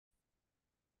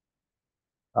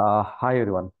Hi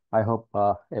everyone. I hope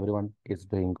everyone is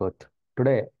doing good.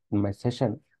 Today in my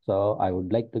session, so I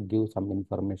would like to give some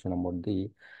information about the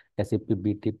SAP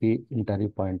BTP interview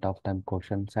point of time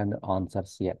questions and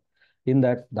answers here. In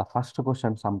that, the first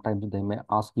question sometimes they may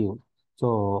ask you,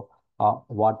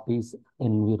 what is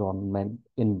environment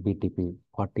in BTP?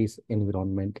 What is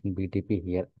environment in BTP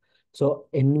here? So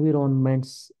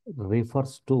environments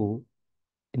refers to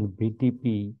in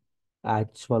BTP,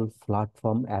 actual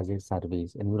platform as a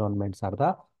service. Environments are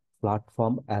the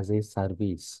platform as a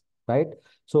service, right?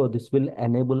 So this will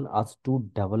enable us to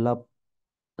develop,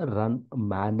 run,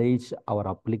 manage our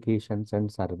applications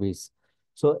and service.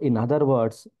 So in other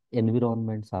words,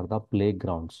 environments are the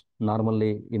playgrounds.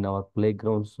 Normally in our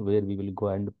playgrounds where we will go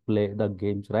and play the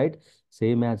games, right?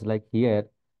 Same as like here,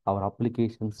 our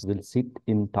applications will sit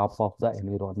in top of the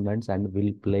environments and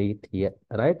will play it here,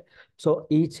 right? So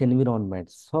each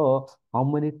environment. So how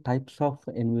many types of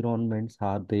environments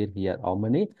are there here? How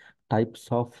many types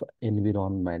of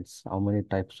environments? How many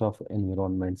types of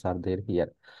environments are there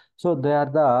here? So they are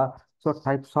the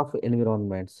types of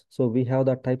environments. So we have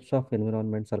the types of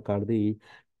environments are called the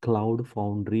Cloud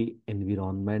Foundry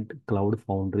environment,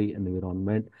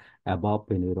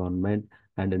 ABAP environment,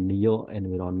 and Neo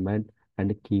environment,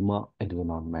 and Kima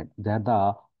environment. They are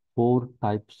the four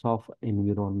types of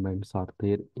environments are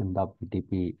there in the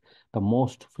BTP. The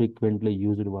most frequently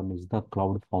used one is the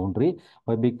Cloud Foundry.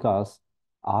 Why? Because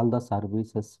all the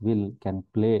services will can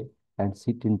play and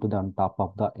sit into the on top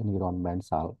of the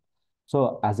environments all.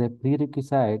 So as a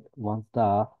prerequisite, once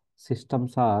the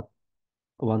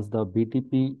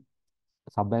BTP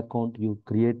sub account you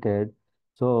created,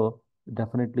 so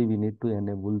definitely we need to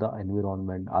enable the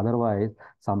environment. Otherwise,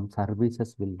 some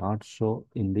services will not show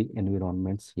in the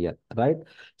environments here, right?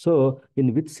 So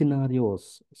in which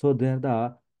scenarios? So there are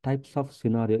the types of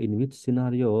scenario. In which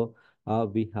scenario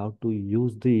we have to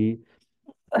use the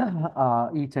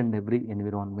each and every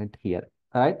environment here,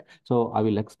 right? So I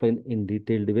will explain in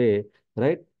detailed way,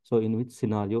 right? So in which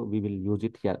scenario we will use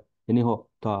it here. Anyhow,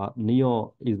 the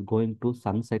Neo is going to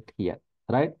sunset here,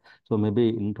 right? So maybe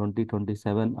in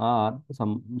 2027 or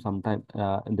sometime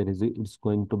it's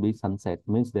going to be sunset,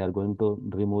 means they are going to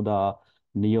remove the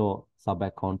Neo sub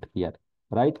account here,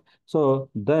 right? So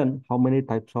then how many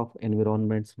types of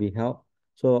environments we have?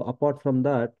 So apart from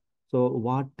that, so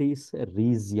what is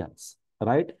regions?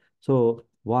 Right? So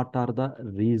what are the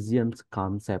regions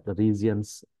concept?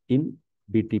 Regions in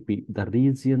BTP. The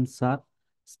regions are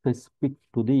specific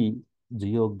to the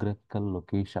geographical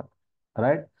location,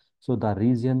 right? So the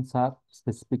regions are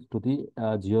specific to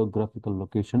the geographical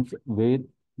locations where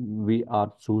we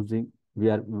are choosing, we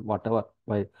are whatever,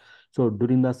 why. So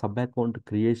during the sub account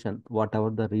creation, whatever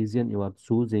the region you are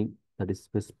choosing, that is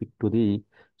specific to the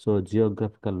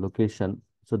geographical location,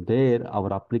 so there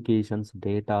our applications,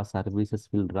 data, services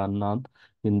will run on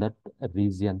in that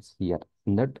regions here,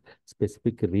 in that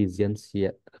specific regions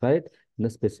here, right? In the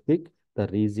specific the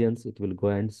regions, it will go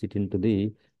and sit into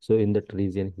the in that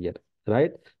region here,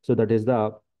 right? So that is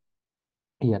the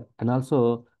here. And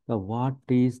also the what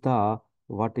is the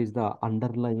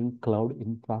underlying cloud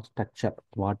infrastructure?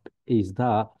 What is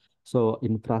the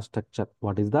infrastructure?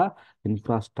 What is the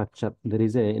infrastructure? There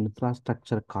is a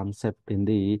infrastructure concept in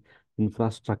the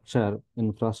infrastructure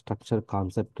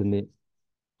concept in the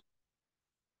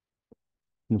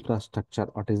infrastructure.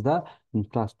 What is the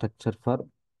infrastructure for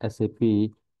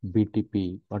SAP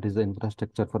BTP? What is the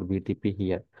infrastructure for BTP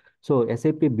here? So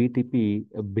SAP BTP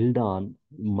build on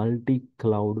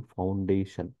multi-cloud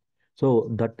foundation.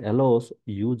 So that allows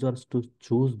users to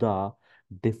choose the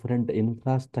different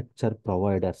infrastructure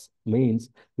providers.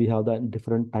 Means we have the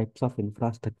different types of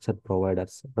infrastructure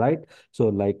providers, right? So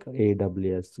like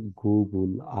AWS,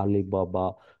 Google,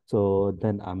 Alibaba, so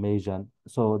then Amazon.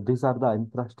 So these are the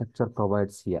infrastructure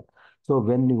providers here. So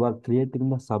when you are creating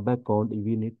the sub account,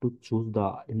 we need to choose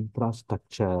the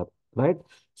infrastructure, right?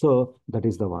 So that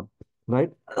is the one,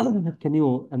 right? Can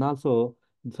you, and also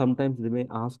sometimes they may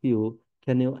ask you,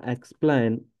 can you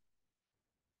explain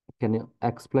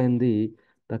the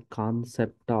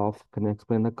concept of can you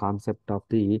explain the concept of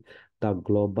the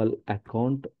global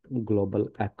account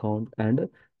and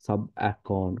sub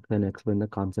account? Can you explain the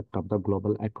concept of the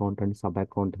global account and sub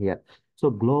account here? So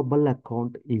global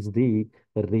account is the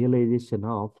realization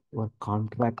of or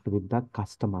contract with the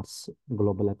customers.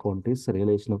 Global account is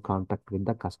relation of contract with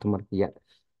the customer here.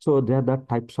 So there are the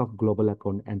types of global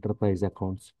account: enterprise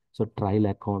accounts, so trial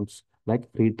accounts,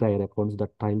 like free trial accounts, the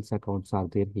trials accounts are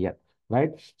there here, right?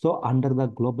 So under the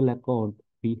global account,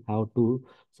 we have to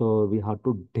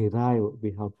derive,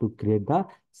 we have to create the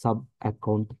sub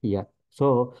account here.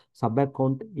 So sub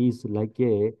account is like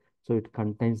a So it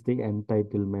contains the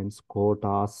entitlements,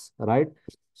 quotas, right?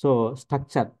 So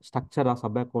structure of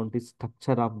sub account is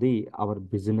structure of the our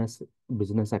business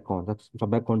account. That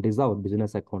sub account is our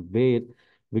business account where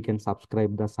we can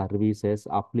subscribe the services,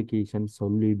 applications,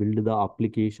 only build the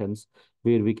applications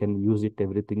where we can use it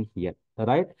everything here,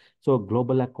 right? So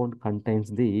global account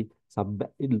contains the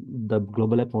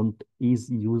global account is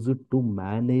used to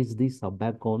manage the sub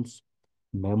accounts,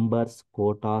 members,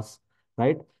 quotas,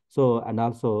 right? So, and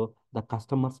also the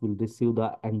customers will receive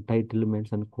the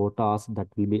entitlements and quotas that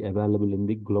will be available in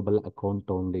the global account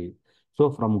only. So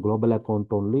from global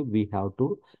account only, we have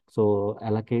to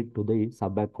allocate to the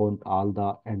sub account all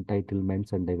the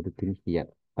entitlements and everything here,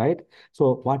 right?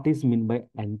 So what is mean by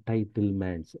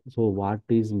entitlements? So what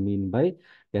is mean by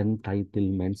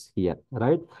entitlements here,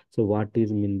 right? So what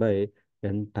is mean by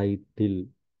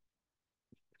entitlements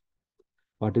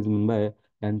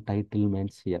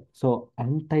here? So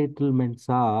entitlements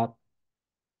are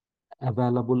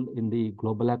available in the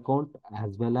global account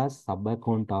as well as sub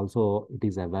account also it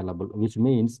is available, which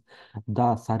means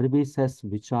the services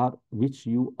which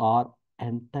you are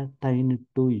entertained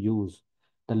to use,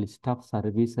 the list of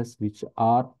services which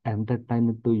are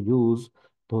entertained to use,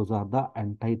 those are the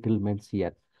entitlements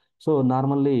here. So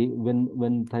normally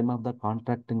when time of the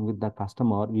contracting with the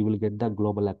customer, we will get the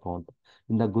global account.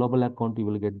 In the global account, you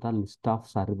will get the list of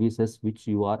services which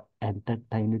you are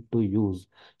entertained to use.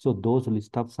 So those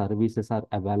list of services are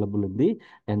available in the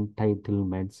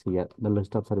entitlements here. The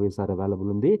list of services are available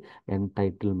in the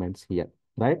entitlements here,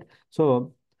 right?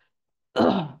 So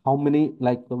how many,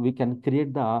 like we can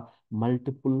create the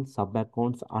multiple sub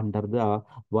accounts under the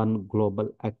one global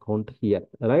account here,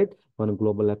 right? One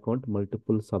global account,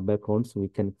 multiple sub accounts we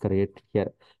can create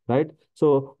here, right?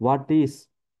 So what is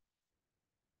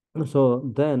so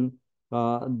then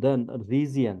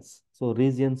regions. So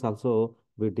regions also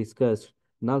we discussed.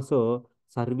 And also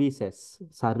services.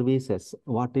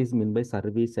 What is mean by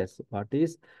services? What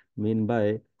is mean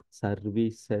by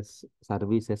services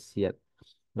here,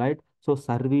 right? So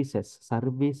services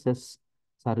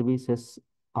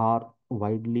are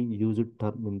widely used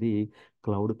term in the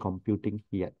cloud computing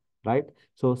here, right?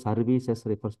 So services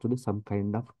refers to the some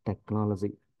kind of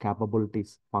technology,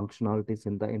 capabilities, functionalities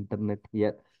in the internet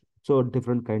here. So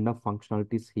different kind of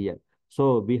functionalities here.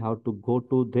 So we have to go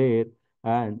to there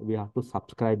and we have to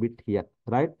subscribe it here,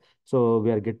 right? So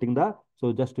we are getting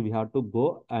so just we have to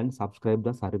go and subscribe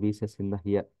the services in the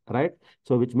here, right?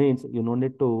 So which means you no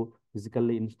need to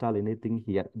physically install anything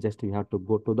here. Just you have to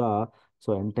go to the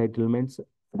entitlements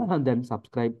and then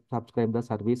subscribe the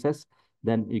services.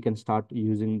 Then you can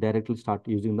directly start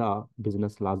using the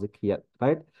business logic here,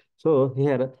 right? So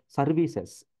here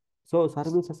services. So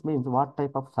services means what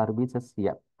type of services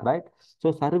here, right?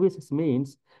 So services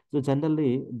means so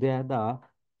generally they are the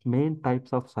main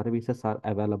types of services are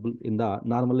available in the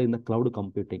normally in the cloud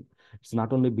computing. It's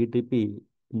not only BTP.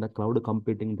 In the cloud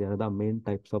computing, there are the main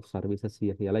types of services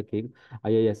here like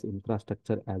IaaS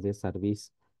infrastructure as a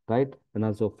service, right? And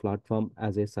also platform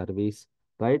as a service,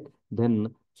 right?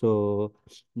 Then so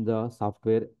the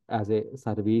software as a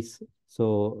service.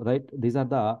 So right, these are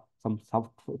the some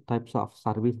soft types of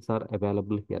services are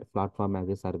available here. Platform as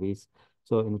a service,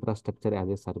 so infrastructure as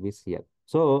a service here.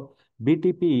 So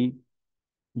BTP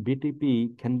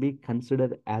BTP can be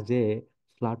considered as a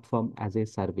platform as a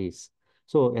service.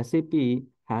 So SAP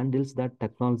handles the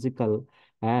technological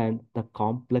and the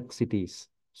complexities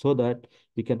so that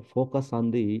we can focus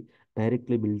on the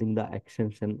directly building the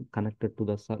extension connected to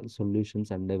the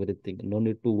solutions and everything. No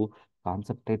need to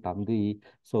concentrate on the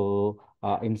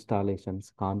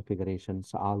installations,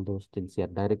 configurations, all those things here.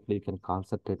 Directly you can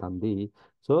concentrate on the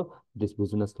this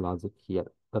business logic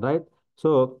here, right?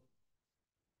 So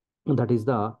that is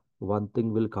the one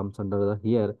thing will comes under the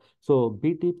here. So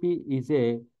BTP is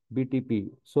a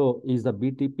BTP. So is the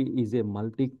BTP is a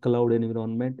multi-cloud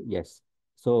environment? Yes.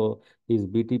 So is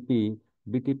BTP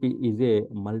is a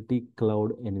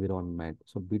multi-cloud environment.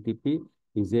 So BTP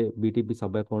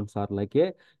sub accounts are like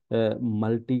a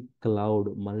multi-cloud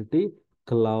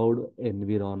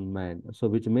environment. So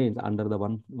which means under the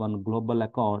one global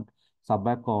account, sub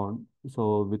account,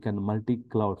 so we can multi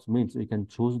clouds means we can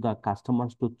choose the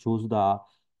customers to choose the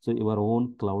your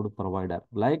own cloud provider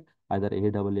like either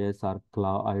AWS or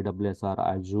cloud AWS or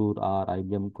Azure or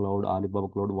IBM Cloud, Alibaba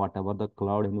Cloud, whatever the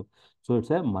cloud. So it's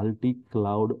a multi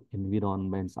cloud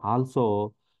environments.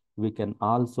 Also, we can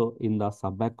also in the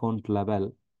sub account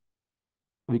level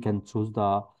we can choose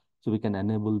we can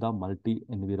enable the multi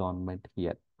environment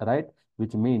here, right?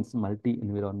 Which means multi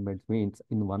environment means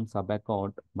in one sub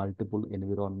account multiple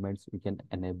environments we can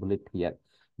enable it here.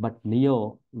 But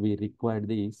Neo, we required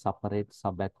the separate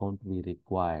sub account we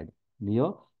required.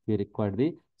 Neo, we required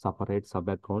the separate sub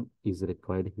account is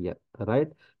required here, right?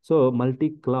 So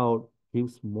multi-cloud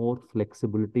gives more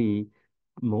flexibility.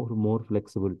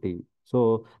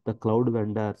 So the cloud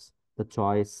vendors, the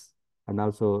choice, and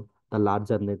also the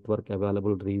larger network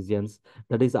available regions,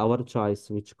 that is our choice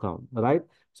which come, right?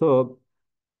 So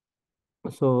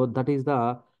that is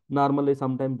the normally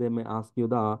sometimes they may ask you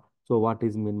the so what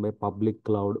is mean by public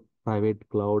cloud, private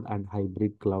cloud, and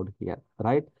hybrid cloud here,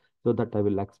 right? So that I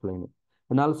will explain it.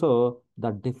 And also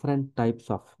the different types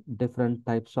of the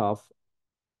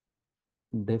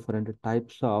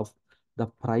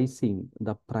pricing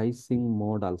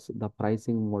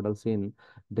models in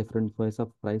different ways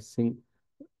of pricing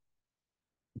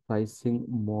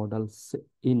models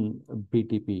in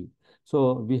BTP.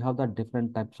 So we have the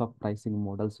different types of pricing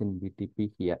models in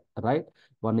BTP here, right?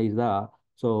 One is the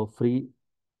so free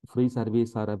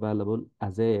service are available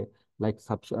as a like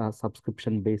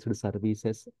subscription based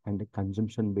services, and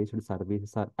consumption based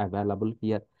services are available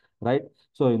here, right?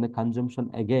 So in the consumption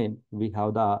again we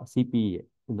have the CPA.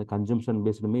 In the consumption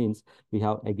based means we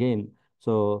have again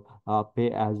pay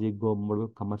as you go model,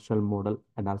 commercial model,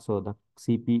 and also the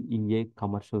CPEA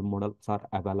commercial models are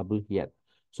available here.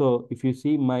 So if you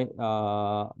see my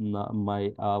one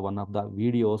of the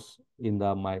videos in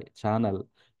the my channel,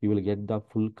 you will get the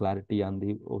full clarity on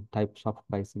the types of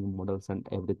pricing models and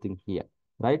everything here,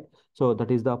 right? So that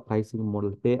is the pricing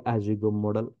model, pay as you go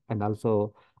model, and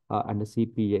also and the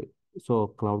CPA, so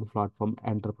cloud platform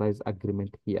enterprise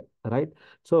agreement here, right?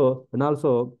 So and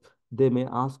also they may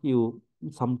ask you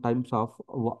sometimes of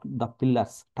the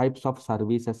pillars, types of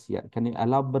services here. Can you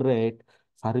elaborate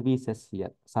services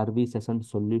here? Services and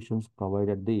solutions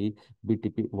provided the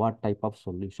BTP. What type of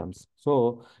solutions?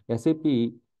 So SAP,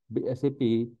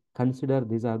 SAP consider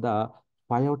these are the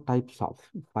five types of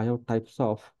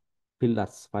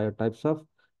pillars, five types of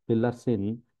pillars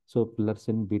in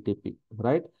BTP,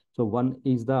 right? So one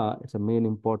is it's a main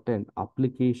important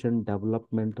application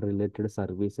development related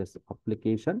services,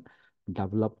 application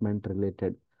development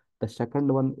related. The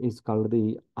second one is called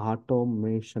the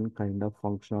automation kind of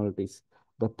functionalities.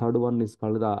 The third one is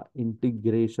called the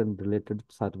integration related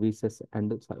services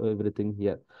and everything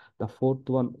here. The fourth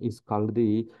one is called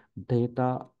the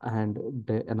data and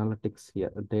analytics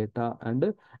here. Data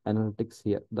and analytics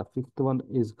here. The fifth one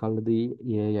is called the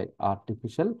AI,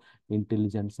 artificial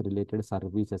intelligence related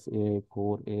services, AI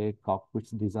core, AI cockpits.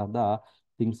 These are the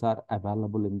things are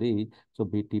available in the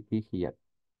BTP here,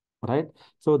 right?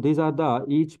 So these are the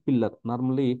each pillar,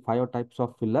 normally five types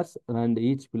of pillars, and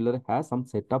each pillar has some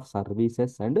set of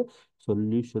services and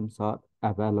solutions are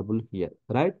available here,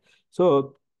 right?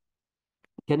 So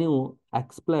can you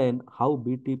explain how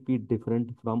BTP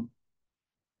different from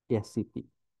SCP,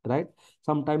 right?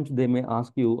 Sometimes they may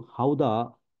ask you how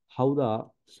the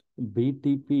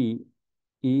BTP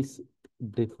is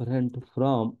different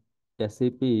from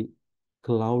SAP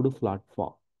Cloud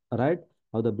Platform, right?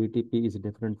 How the BTP is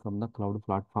different from the cloud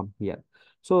platform here.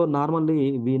 So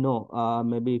normally we know,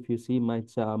 maybe if you see my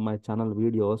channel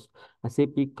videos,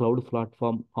 SAP Cloud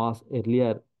Platform was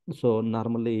earlier. So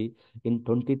normally in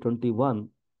 2021,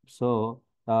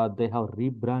 they have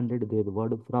rebranded their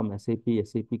word from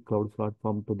SAP Cloud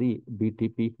Platform to the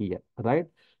BTP here, right?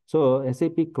 So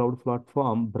SAP Cloud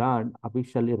Platform brand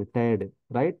officially retired,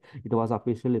 right? It was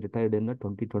officially retired in the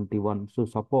 2021.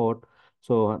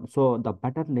 So the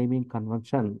better naming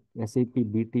convention, SAP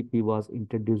BTP was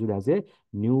introduced as a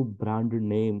new brand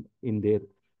name in their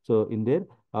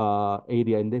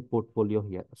area, in their portfolio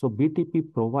here. So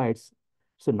BTP provides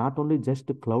not only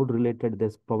just cloud related,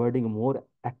 this providing more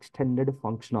extended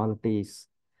functionalities.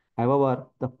 However,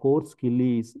 the core skill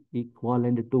is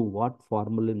equivalent to what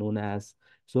formerly known as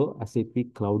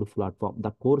SAP Cloud Platform.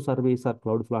 The core service are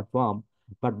cloud platform,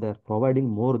 but they're providing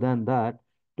more than that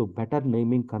to better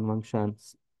naming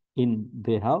conventions. In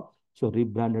they have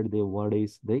rebranded their word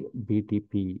is the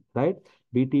BTP, right?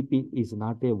 BTP is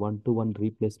not a one-to-one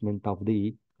replacement of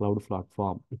the cloud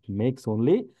platform. It makes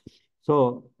only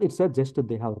it's a just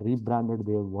they have rebranded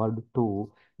their word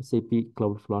to SAP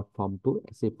Cloud Platform to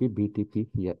SAP BTP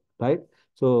here, right?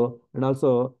 So, and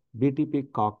also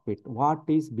BTP Cockpit. What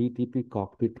is BTP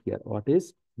Cockpit here? What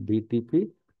is BTP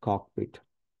Cockpit?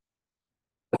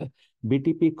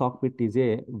 BTP Cockpit is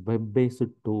a web-based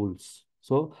tools.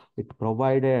 So it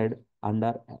provided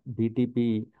under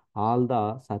BTP all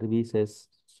the services,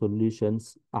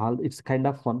 solutions, all it's kind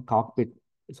of one cockpit.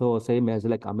 So same as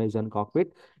like Amazon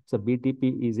Cockpit. So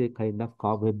BTP is a kind of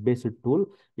web-based tool.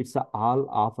 It's a all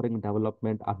offering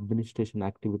development, administration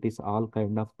activities, all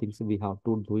kind of things we have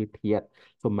to do it here.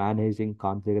 So managing,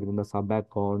 configuring the sub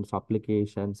accounts,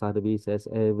 applications, services,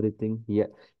 everything here.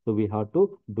 So we have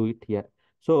to do it here.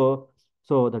 So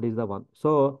that is the one.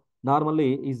 So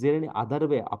normally, is there any other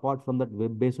way apart from that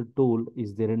web-based tool?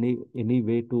 Is there any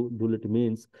way to do it?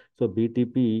 Means so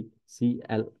BTP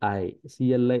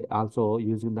CLI also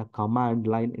using the command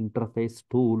line interface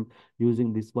tool.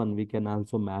 Using this one, we can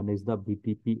also manage the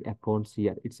BTP accounts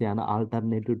here. It's an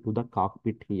alternative to the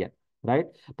cockpit here, right?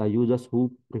 The users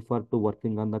who prefer to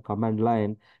working on the command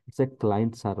line, it's a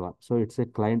client server. So it's a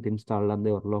client installed on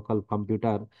their local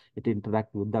computer. It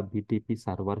interact with the BTP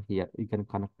server here. You can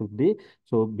connect to the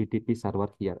BTP server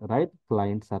here, right?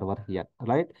 Client server here,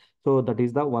 right? So that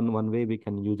is the one way we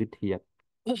can use it here,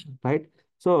 right?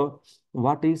 So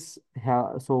what is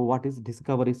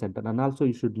Discovery Center? And also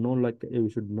you should know like you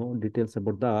should know details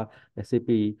about the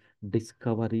SAP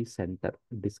Discovery Center.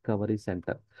 Discovery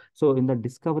Center. So in the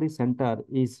Discovery Center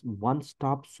is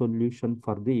one-stop solution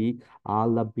for the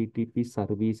all the BTP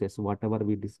services. Whatever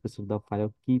we discussed, the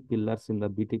five key pillars in the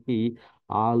BTP,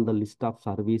 all the list of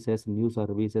services, new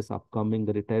services, upcoming,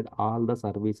 retired, all the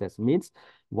services means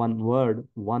one word,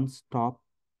 one-stop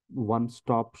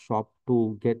shop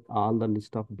to get all the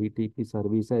list of BTP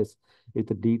services with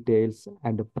the details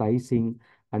and the pricing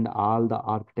and all the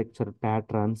architecture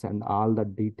patterns and all the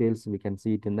details. We can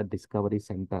see it in the Discovery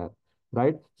Center,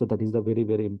 right? So that is the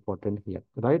very important here,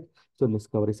 right? So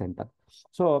Discovery Center.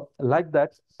 So like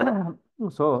that,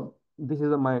 so this is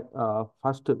my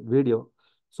first video.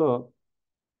 So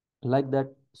like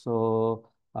that, so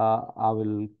I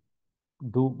will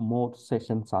do more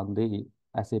sessions on the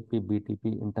SAP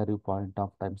BTP interview point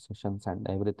of time sessions and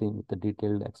everything with the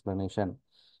detailed explanation.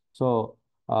 So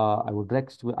I would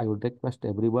request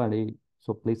everybody,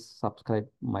 so please subscribe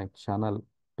my channel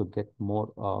to get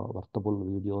more worthwhile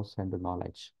videos and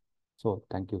knowledge. So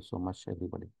thank you so much,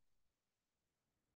 everybody.